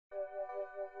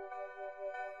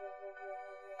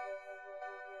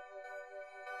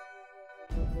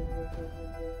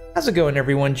How's it going,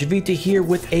 everyone? Jiivita here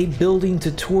with a building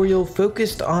tutorial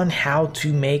focused on how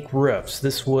to make roofs.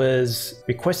 This was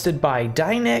requested by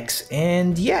Dynex,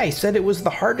 and yeah, he said it was the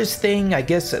hardest thing, I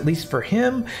guess, at least for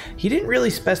him. He didn't really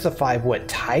specify what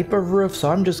type of roof, so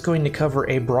I'm just going to cover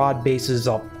a broad basis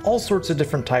of all sorts of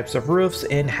different types of roofs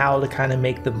and how to kind of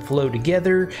make them flow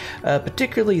together,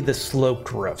 particularly the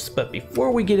sloped roofs. But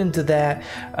before we get into that,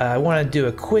 I want to do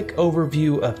a quick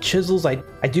overview of chisels. I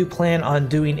do plan on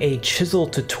doing a chisel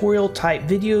tutorial type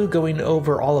video going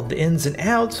over all of the ins and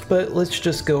outs, but let's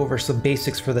just go over some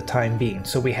basics for the time being.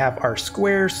 So we have our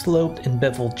square, sloped, and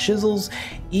beveled chisels.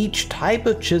 Each type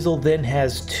of chisel then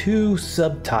has two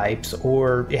subtypes,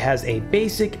 or it has a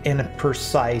basic and a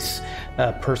precise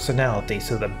personality.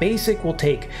 So the basic will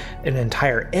take an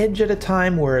entire edge at a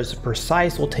time, whereas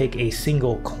precise will take a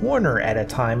single corner at a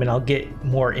time, and I'll get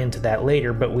more into that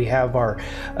later. But we have our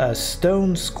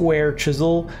stone square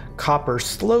chisel, copper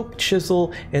slope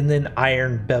chisel, and then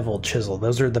iron bevel chisel.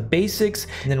 Those are the basics.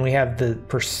 And then we have the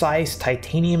precise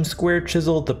titanium square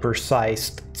chisel, the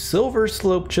precise silver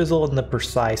slope chisel, and the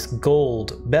precise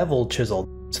gold bevel chisel.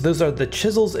 So those are the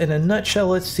chisels in a nutshell.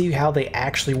 Let's see how they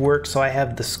actually work. So I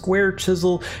have the square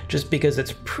chisel just because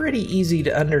it's pretty easy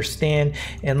to understand.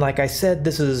 And like I said,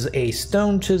 this is a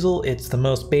stone chisel. It's the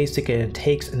most basic and it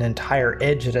takes an entire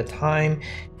edge at a time.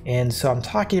 And so I'm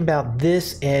talking about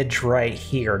this edge right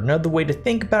here. Another way to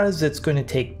think about it is it's going to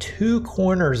take two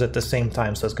corners at the same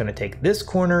time. So it's going to take this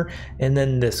corner and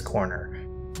then this corner.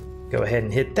 Go ahead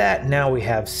and hit that. Now we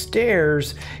have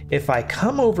stairs. If I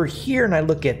come over here and I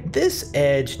look at this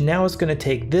edge, now it's going to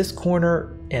take this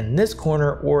corner and this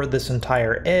corner, or this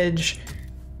entire edge,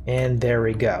 and there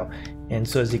we go. And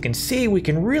so as you can see, we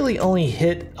can really only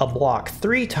hit a block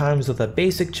 3 times with a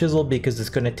basic chisel because it's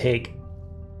going to take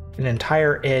an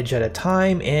entire edge at a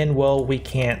time, and well, we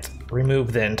can't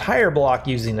remove the entire block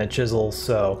using a chisel,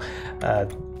 so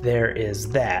there is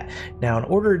that. Now, in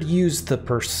order to use the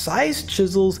precise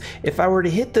chisels, if I were to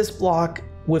hit this block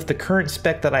with the current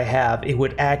spec that I have, it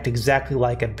would act exactly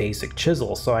like a basic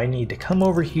chisel. So I need to come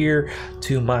over here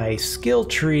to my skill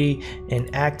tree and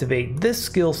activate this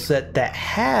skill set that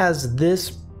has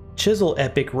this chisel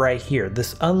epic right here.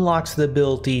 This unlocks the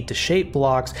ability to shape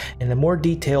blocks in a more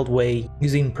detailed way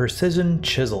using precision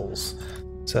chisels.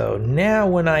 So now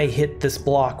when I hit this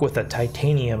block with a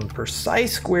titanium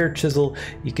precise square chisel,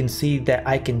 you can see that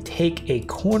I can take a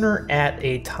corner at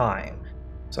a time.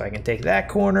 So I can take that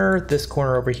corner, this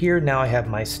corner over here. Now I have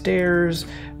my stairs.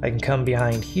 I can come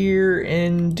behind here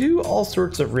and do all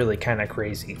sorts of really kind of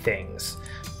crazy things.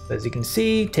 As you can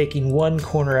see, taking one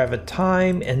corner at a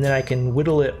time, and then I can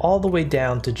whittle it all the way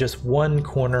down to just one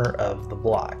corner of the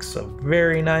block. So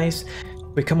very nice.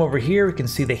 We come over here, we can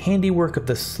see the handiwork of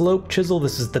the slope chisel.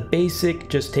 This is the basic,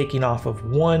 just taking off of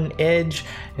one edge,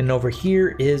 and over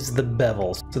here is the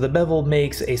bevel. So the bevel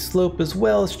makes a slope as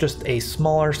well, it's just a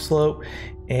smaller slope,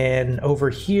 and over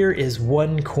here is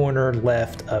one corner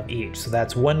left of each. So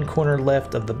that's one corner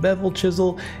left of the bevel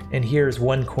chisel, and here's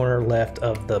one corner left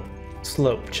of the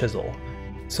slope chisel.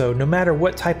 So no matter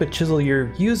what type of chisel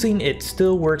you're using, it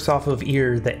still works off of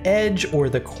either the edge or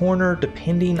the corner,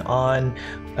 depending on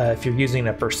if you're using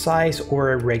a precise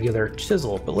or a regular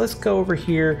chisel. But let's go over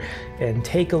here and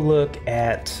take a look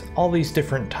at all these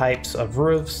different types of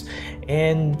roofs.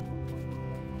 And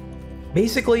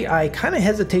basically, I kind of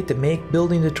hesitate to make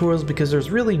building tutorials because there's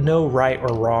really no right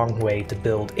or wrong way to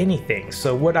build anything.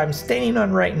 So what I'm standing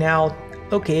on right now,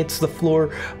 okay, it's the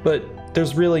floor, but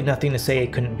there's really nothing to say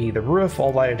it couldn't be the roof.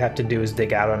 All I'd have to do is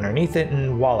dig out underneath it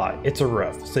and voila, it's a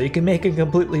roof. So you can make a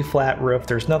completely flat roof.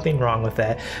 There's nothing wrong with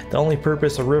that. The only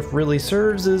purpose a roof really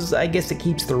serves is, I guess, it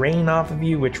keeps the rain off of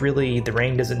you, which really the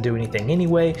rain doesn't do anything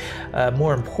anyway.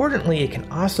 More importantly, it can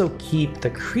also keep the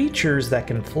creatures that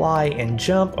can fly and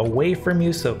jump away from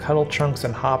you, so cuddle chunks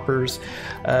and hoppers.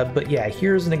 But yeah,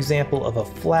 here's an example of a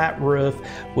flat roof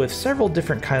with several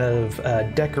different kind of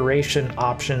decoration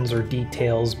options or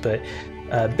details, but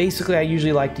basically, I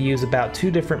usually like to use about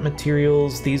 2 different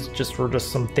materials. These were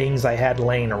just some things I had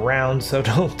laying around, so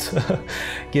don't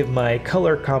give my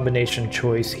color combination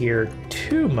choice here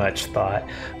too much thought.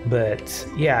 But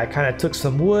yeah, I kind of took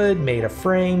some wood, made a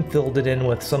frame, filled it in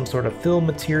with some sort of fill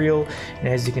material, and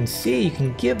as you can see, you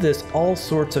can give this all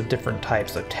sorts of different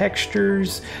types of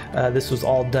textures. This was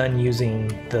all done using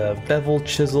the bevel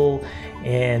chisel,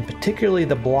 and particularly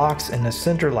the blocks in the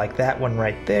center like that one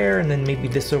right there, and then maybe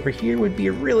this over here would be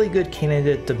a really good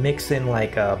candidate to mix in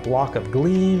like a block of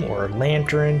gleam or a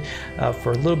lantern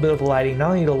for a little bit of lighting,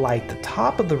 not only to light the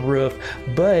top of the roof,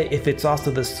 but if it's also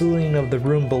the ceiling of the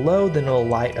room below, then it'll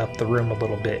light up the room a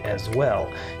little bit as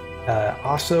well.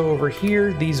 Also over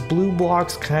here, these blue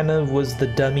blocks kind of was the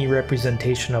dummy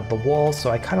representation of the wall, so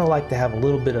I kind of like to have a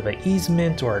little bit of an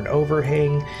easement or an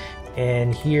overhang.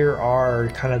 And here are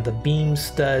kind of the beam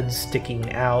studs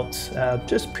sticking out,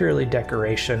 just purely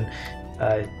decoration.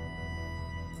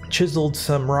 Chiseled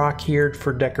some rock here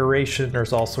for decoration.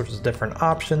 There's all sorts of different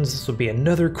options. This would be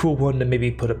another cool one to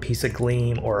maybe put a piece of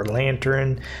gleam or a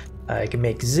lantern. I can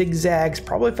make zigzags.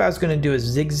 Probably if I was going to do a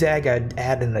zigzag, I'd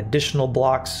add an additional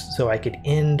blocks so I could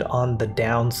end on the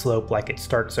downslope like it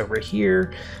starts over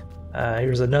here.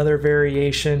 Here's another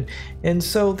variation. And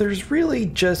so there's really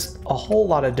just a whole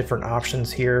lot of different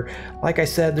options here. Like I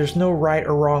said, there's no right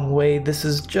or wrong way. This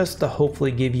is just to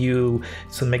hopefully give you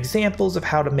some examples of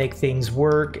how to make things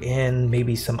work and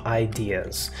maybe some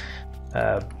ideas.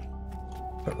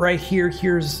 But right here,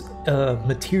 here's a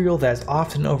material that's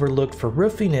often overlooked for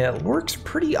roofing, and it works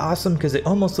pretty awesome because it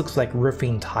almost looks like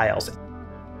roofing tiles.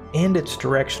 And it's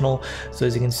directional, so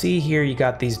as you can see here, you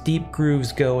got these deep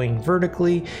grooves going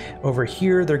vertically. Over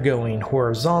here, they're going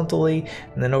horizontally,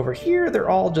 and then over here, they're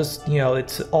all just, you know,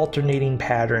 it's alternating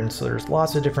patterns, so there's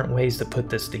lots of different ways to put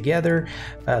this together.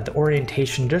 The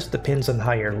orientation just depends on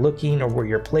how you're looking or where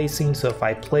you're placing, so if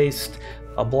I placed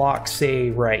a block, say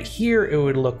right here, it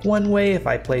would look one way. If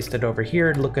I placed it over here,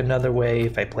 it'd look another way.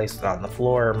 If I placed it on the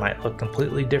floor, it might look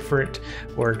completely different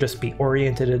or just be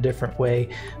oriented a different way.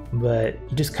 But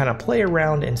you just kind of play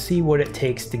around and see what it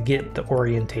takes to get the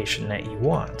orientation that you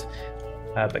want.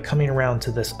 But coming around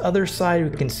to this other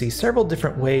side, we can see several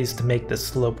different ways to make this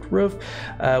sloped roof.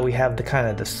 We have the kind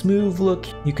of the smooth look.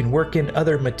 You can work in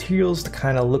other materials to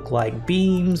kind of look like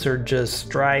beams or just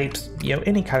stripes, you know,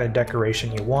 any kind of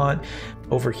decoration you want.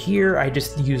 Over here, I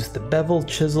just used the bevel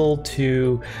chisel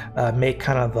to make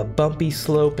kind of a bumpy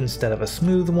slope instead of a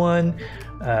smooth one.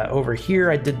 Over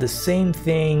here, I did the same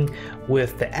thing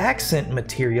with the accent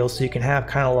material, so you can have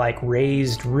kind of like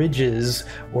raised ridges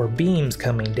or beams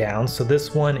coming down. So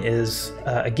this one is,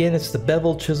 again, it's the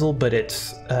bevel chisel, but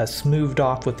it's smoothed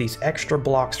off with these extra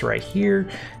blocks right here.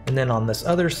 And then on this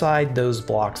other side, those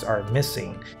blocks are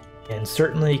missing. And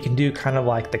certainly you can do kind of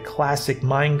like the classic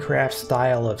Minecraft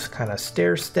style of kind of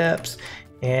stair steps.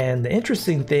 And the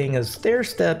interesting thing is stair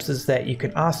steps is that you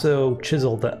can also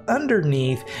chisel the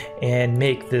underneath and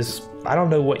make this, I don't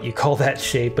know what you call that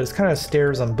shape, but it's kind of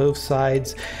stairs on both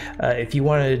sides. If you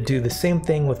wanted to do the same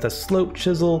thing with a slope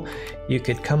chisel, you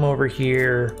could come over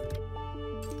here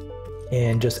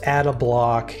and just add a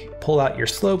block, pull out your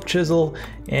slope chisel,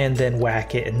 and then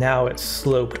whack it, and now it's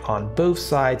sloped on both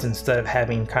sides instead of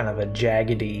having kind of a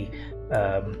jaggedy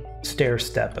stair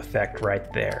step effect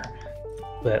right there.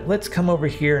 But let's come over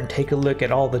here and take a look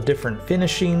at all the different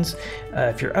finishings.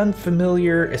 If you're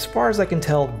unfamiliar, as far as I can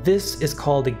tell, this is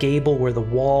called a gable where the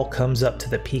wall comes up to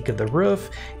the peak of the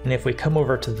roof. And if we come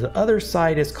over to the other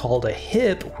side, it's called a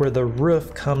hip where the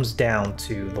roof comes down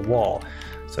to the wall.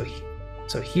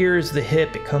 So here's the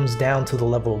hip, it comes down to the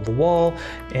level of the wall,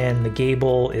 and the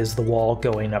gable is the wall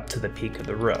going up to the peak of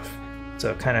the roof.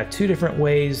 So kind of two different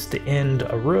ways to end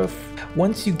a roof.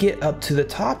 Once you get up to the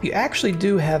top, you actually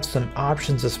do have some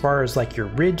options as far as like your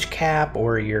ridge cap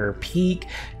or your peak.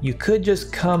 You could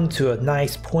just come to a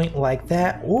nice point like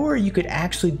that, or you could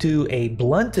actually do a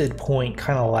blunted point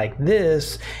kind of like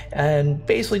this, and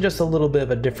basically just a little bit of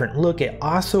a different look. It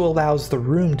also allows the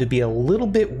room to be a little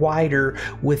bit wider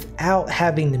without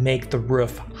having to make the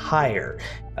roof higher.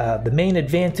 The main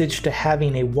advantage to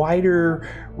having a wider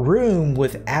room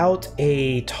without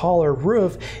a taller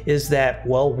roof is that,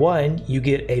 well, one, you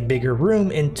get a bigger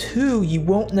room, and two, you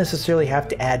won't necessarily have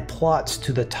to add plots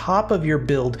to the top of your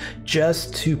build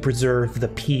just to preserve the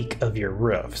peak of your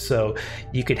roof. So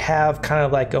you could have kind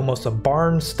of like almost a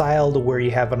barn style to where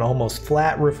you have an almost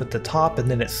flat roof at the top and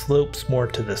then it slopes more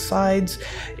to the sides,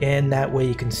 and that way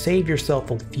you can save yourself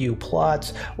a few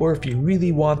plots. Or if you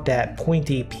really want that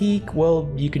pointy peak,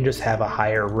 well, you can just have a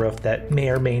higher roof that may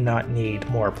or may not need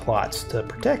more plots to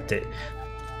protect it.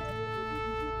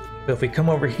 So if we come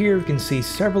over here, we can see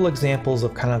several examples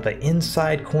of kind of the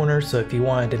inside corner. So if you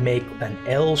wanted to make an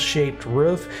L-shaped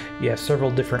roof, you have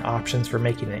several different options for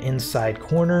making an inside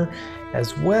corner,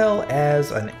 as well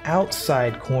as an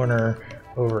outside corner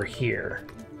over here.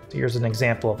 So here's an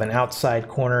example of an outside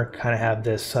corner, kind of have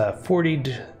this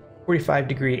 45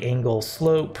 degree angle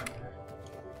slope,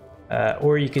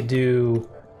 or you could do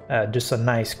just a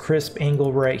nice crisp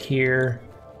angle right here.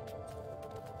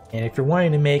 And if you're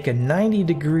wanting to make a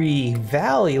 90-degree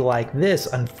valley like this,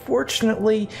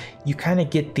 unfortunately, you kind of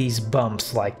get these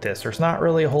bumps like this. There's not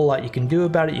really a whole lot you can do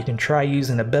about it. You can try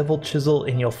using a bevel chisel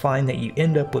and you'll find that you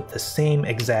end up with the same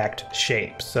exact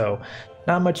shape. So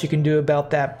Not much you can do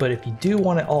about that, but if you do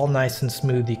want it all nice and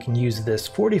smooth, you can use this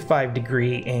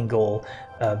 45-degree angle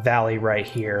valley right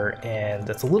here, and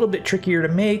that's a little bit trickier to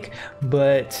make,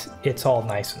 but it's all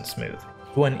nice and smooth.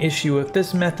 One issue with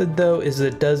this method though is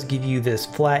it does give you this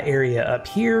flat area up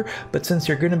here, but since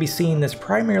you're going to be seeing this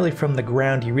primarily from the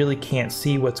ground, you really can't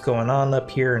see what's going on up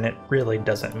here, and it really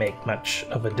doesn't make much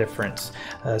of a difference.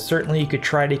 Certainly you could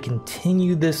try to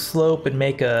continue this slope and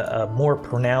make a more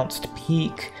pronounced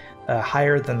peak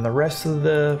higher than the rest of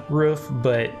the roof,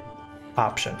 but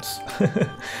options.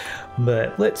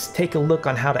 But let's take a look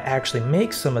on how to actually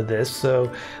make some of this. So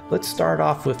let's start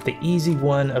off with the easy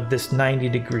one of this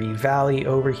 90-degree valley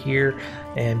over here.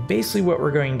 And basically what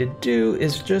we're going to do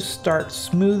is just start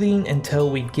smoothing until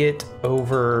we get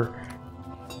over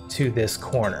to this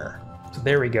corner. So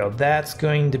there we go. That's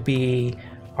going to be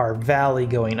our valley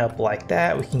going up like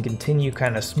that. We can continue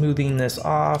kind of smoothing this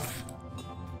off.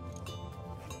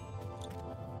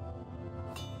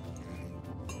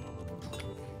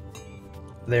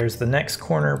 There's the next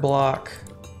corner block.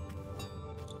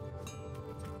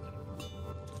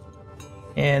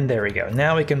 And there we go.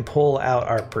 Now we can pull out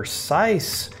our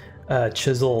precise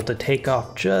chisel to take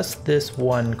off just this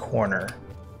one corner.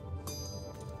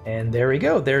 And there we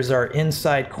go. There's our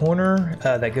inside corner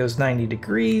that goes 90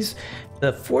 degrees.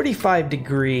 The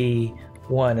 45-degree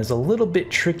one is a little bit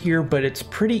trickier, but it's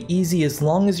pretty easy as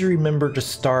long as you remember to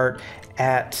start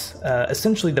at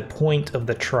essentially the point of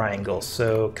the triangle.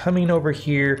 So coming over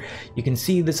here, you can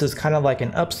see this is kind of like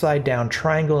an upside down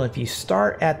triangle. And if you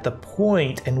start at the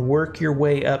point and work your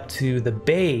way up to the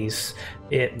base,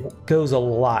 it goes a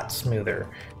lot smoother.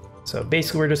 So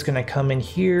basically we're just going to come in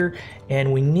here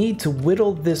and we need to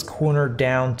whittle this corner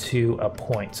down to a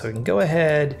point. So we can go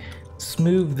ahead,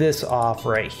 smooth this off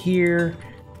right here.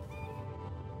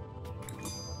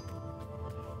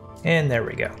 And there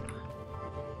we go.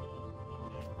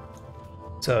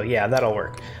 So yeah, that'll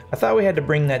work. I thought we had to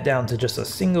bring that down to just a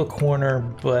single corner,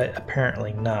 but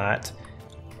apparently not.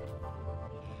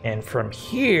 And from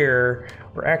here,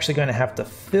 we're actually going to have to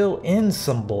fill in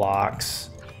some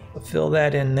blocks. So fill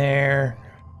that in there.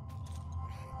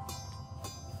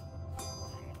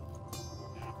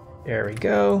 There we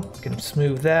go. We can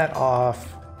smooth that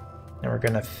off. And we're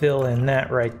going to fill in that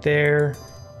right there.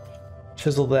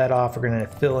 Chisel that off. We're going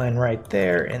to fill in right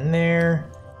there and there.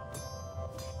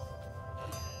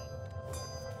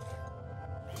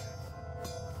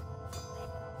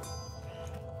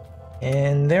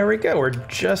 And there we go, we're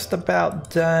just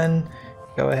about done.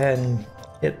 Go ahead and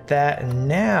hit that, and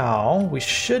now we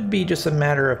should be just a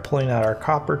matter of pulling out our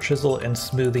copper chisel and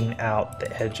smoothing out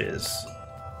the edges.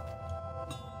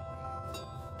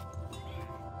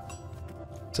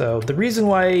 So the reason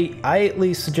why I at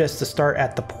least suggest to start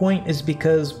at the point is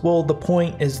because, well, the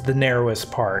point is the narrowest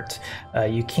part.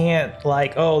 You can't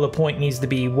like, oh, the point needs to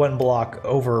be one block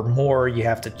over more, you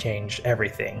have to change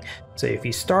everything. So if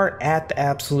you start at the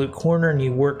absolute corner and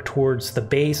you work towards the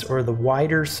base or the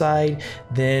wider side,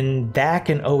 then that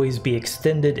can always be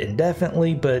extended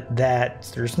indefinitely, but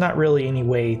there's not really any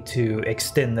way to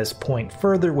extend this point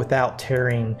further without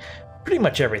tearing pretty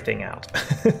much everything out.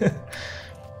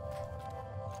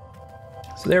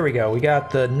 So there we go, we got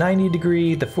the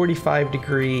 90-degree, the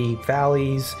 45-degree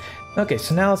valleys. Okay,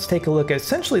 so now let's take a look at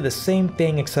essentially the same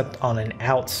thing except on an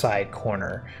outside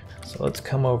corner. So let's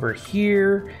come over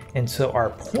here, and so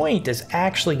our point is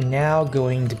actually now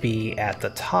going to be at the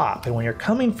top. And when you're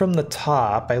coming from the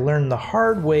top, I learned the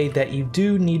hard way that you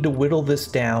do need to whittle this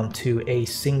down to a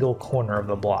single corner of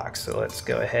the block. So let's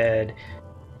go ahead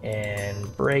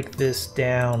and break this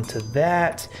down to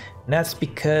that. And that's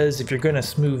because if you're going to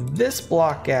smooth this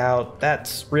block out,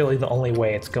 that's really the only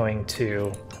way it's going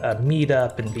to meet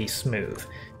up and be smooth.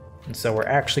 And so we're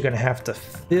actually going to have to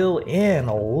fill in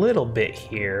a little bit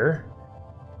here.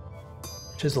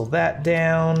 Chisel that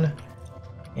down.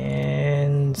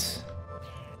 And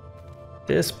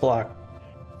this block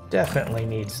definitely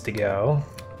needs to go.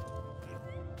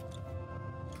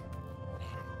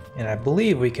 And I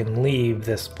believe we can leave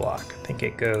this block. I think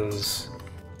it goes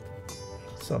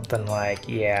something like,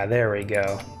 yeah, there we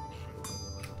go.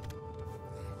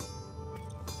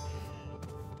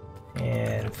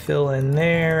 And fill in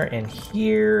there and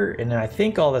here, and then I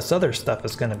think all this other stuff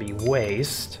is going to be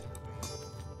waste.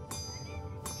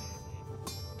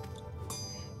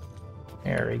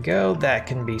 There we go, that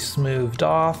can be smoothed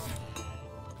off.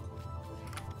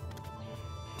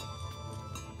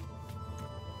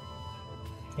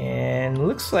 And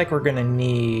looks like we're going to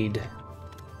need,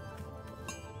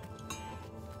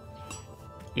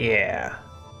 yeah.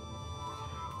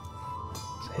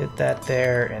 So hit that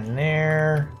there and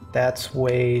there. That's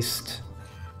waste.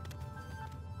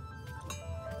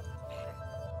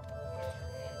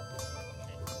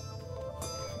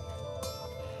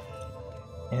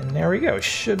 And there we go.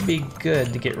 Should be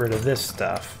good to get rid of this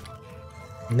stuff.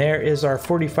 And there is our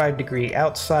 45-degree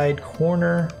outside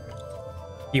corner.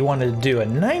 If you wanted to do a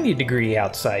 90-degree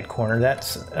outside corner,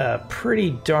 that's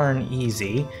pretty darn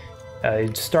easy.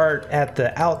 You'd start at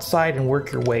the outside and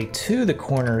work your way to the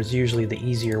corner is usually the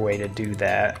easier way to do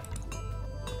that.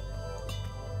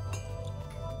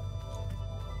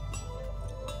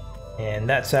 And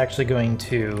that's actually going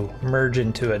to merge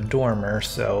into a dormer,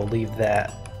 so leave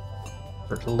that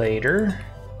for later.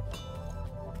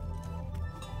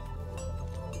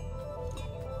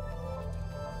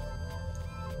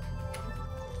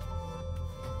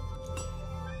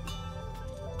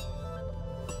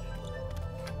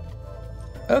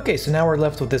 Okay, so now we're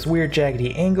left with this weird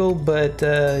jaggedy angle, but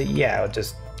yeah, I'll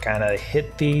just kind of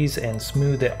hit these and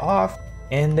smooth it off.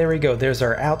 And there we go, there's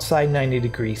our outside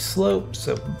 90-degree slope,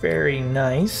 so very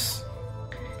nice.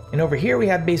 And over here we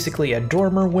have basically a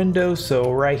dormer window,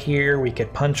 so right here we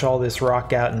could punch all this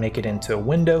rock out and make it into a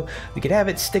window. We could have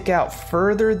it stick out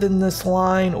further than this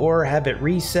line or have it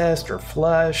recessed or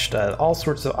flushed, all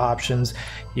sorts of options.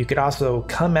 You could also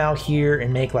come out here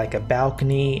and make like a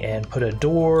balcony and put a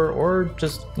door or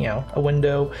just, you know, a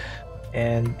window.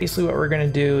 And basically what we're gonna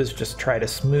do is just try to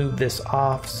smooth this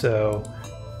off, so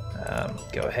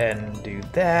go ahead and do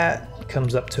that. It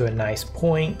comes up to a nice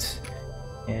point.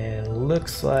 And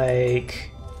looks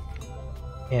like,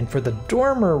 and for the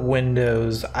dormer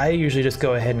windows, I usually just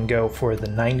go ahead and go for the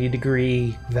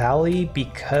 90-degree valley,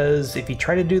 because if you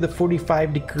try to do the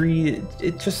 45-degree,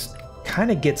 it just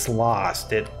kind of gets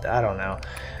lost. I don't know.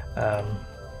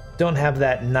 Don't have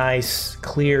that nice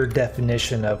clear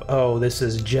definition of, oh, this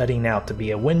is jutting out to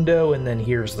be a window and then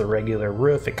here's the regular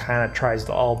roof. It kind of tries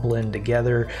to all blend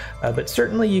together, but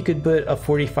certainly you could put a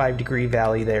 45-degree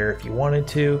valley there if you wanted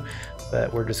to,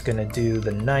 but we're just going to do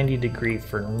the 90-degree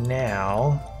for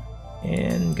now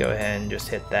and go ahead and just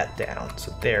hit that down.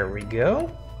 So there we go.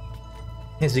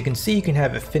 As you can see, you can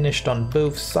have it finished on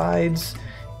both sides,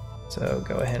 so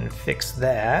go ahead and fix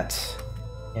that.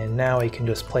 And now we can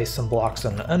just place some blocks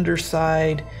on the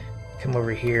underside, come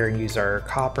over here and use our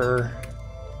copper.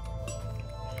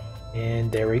 And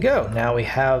there we go. Now we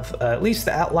have at least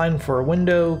the outline for a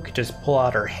window. Could just pull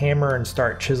out our hammer and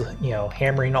start chiseling, you know,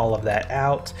 hammering all of that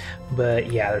out. But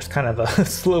yeah, there's kind of a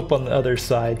slope on the other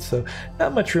side, so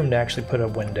not much room to actually put a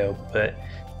window. But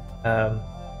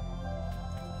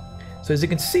so as you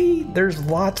can see, there's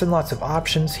lots and lots of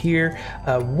options here.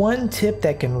 One tip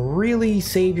that can really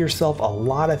save yourself a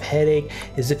lot of headache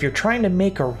is if you're trying to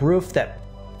make a roof that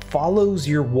follows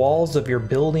your walls of your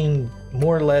building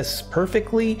more or less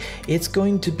perfectly, it's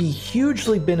going to be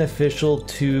hugely beneficial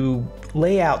to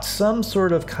lay out some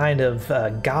sort of kind of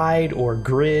guide or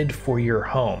grid for your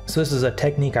home. So this is a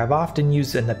technique I've often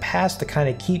used in the past to kind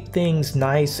of keep things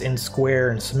nice and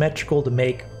square and symmetrical to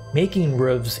making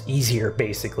roofs easier,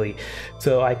 basically.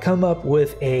 So I come up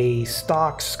with a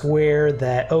stock square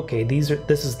that, okay, this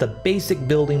is the basic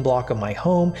building block of my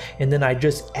home, and then I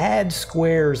just add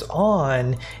squares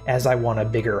on as I want a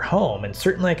bigger home. And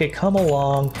certainly I could come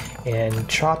along and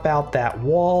chop out that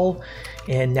wall,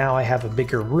 and now I have a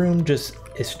bigger room.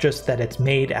 It's just that it's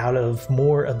made out of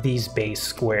more of these base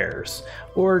squares.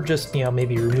 Or just, you know,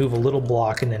 maybe remove a little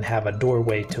block and then have a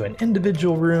doorway to an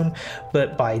individual room.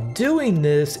 But by doing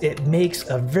this, it makes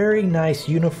a very nice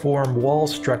uniform wall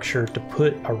structure to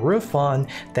put a roof on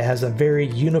that has a very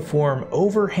uniform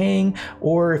overhang.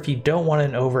 Or if you don't want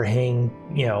an overhang,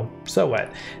 you know, so what?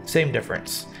 Same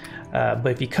difference. But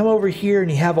if you come over here and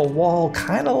you have a wall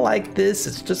kind of like this,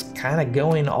 it's just kind of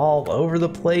going all over the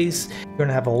place, you're going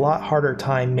to have a lot harder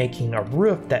time making a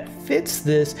roof that fits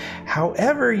this.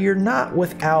 However, you're not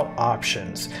without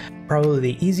options. Probably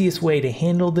the easiest way to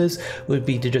handle this would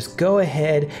be to just go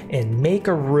ahead and make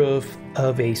a roof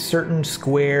of a certain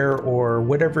square or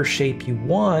whatever shape you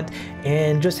want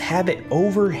and just have it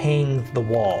overhang the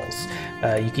walls.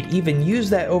 You could even use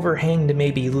that overhang to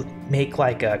maybe make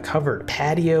like a covered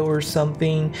patio or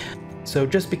something. So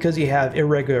just because you have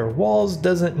irregular walls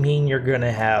doesn't mean you're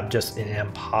gonna have just an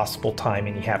impossible time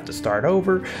and you have to start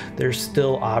over. There's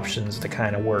still options to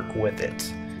kind of work with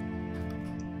it.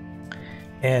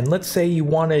 And let's say you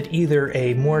wanted either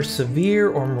a more severe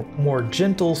or more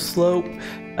gentle slope.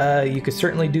 You could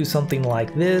certainly do something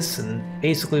like this, and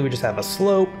basically we just have a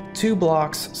slope, 2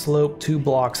 blocks, slope, 2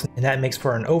 blocks, and that makes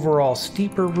for an overall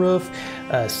steeper roof.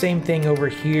 Same thing over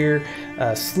here,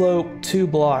 slope, 2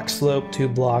 blocks, slope, 2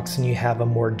 blocks, and you have a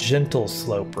more gentle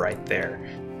slope right there.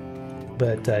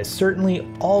 but certainly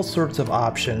all sorts of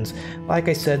options. Like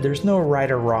I said, there's no right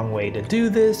or wrong way to do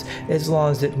this, as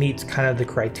long as it meets kind of the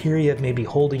criteria of maybe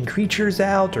holding creatures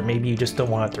out, or maybe you just don't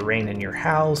want it to rain in your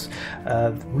house.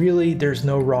 Really, there's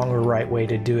no wrong or right way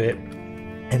to do it.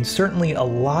 And certainly a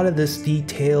lot of this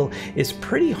detail is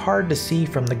pretty hard to see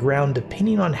from the ground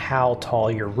depending on how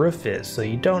tall your roof is. So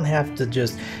you don't have to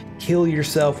just kill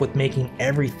yourself with making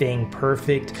everything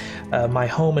perfect. My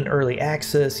home in early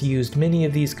access used many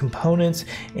of these components,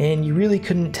 and you really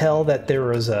couldn't tell that there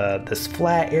was this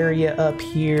flat area up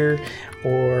here,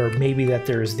 or maybe that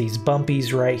there's these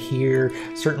bumpies right here.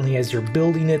 Certainly as you're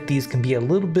building it, these can be a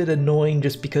little bit annoying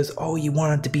just because, oh, you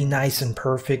want it to be nice and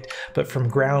perfect, but from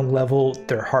ground level,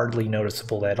 they're hardly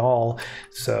noticeable at all.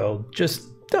 So just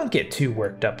don't get too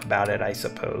worked up about it, I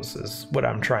suppose, is what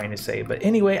I'm trying to say. But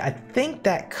anyway, I think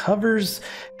that covers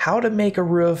how to make a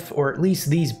roof, or at least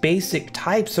these basic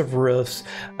types of roofs,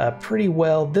 pretty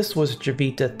well. This was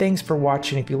Jiivita. Thanks for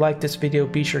watching. If you like this video,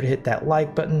 be sure to hit that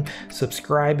like button,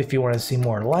 subscribe if you want to see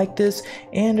more like this,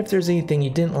 and if there's anything you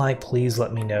didn't like, please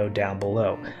let me know down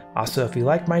below. Also, if you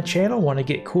like my channel, want to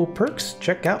get cool perks,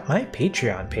 check out my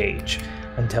Patreon page.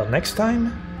 Until next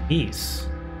time, peace.